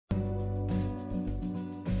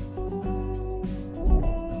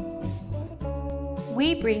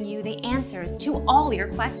we bring you the answers to all your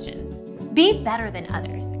questions. Be better than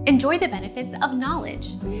others. Enjoy the benefits of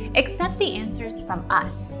knowledge. Accept the answers from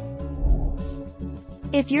us.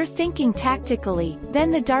 If you're thinking tactically, then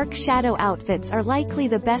the dark shadow outfits are likely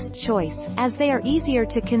the best choice, as they are easier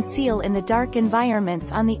to conceal in the dark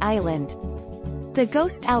environments on the island. The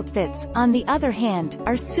ghost outfits, on the other hand,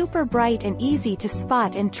 are super bright and easy to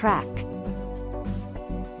spot and track.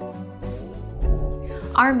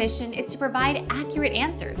 Our mission is to provide accurate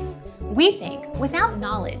answers. We think, without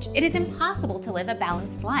knowledge, it is impossible to live a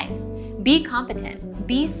balanced life. Be competent,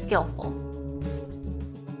 be skillful.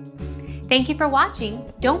 Thank you for watching.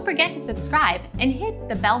 Don't forget to subscribe and hit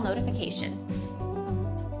the bell notification.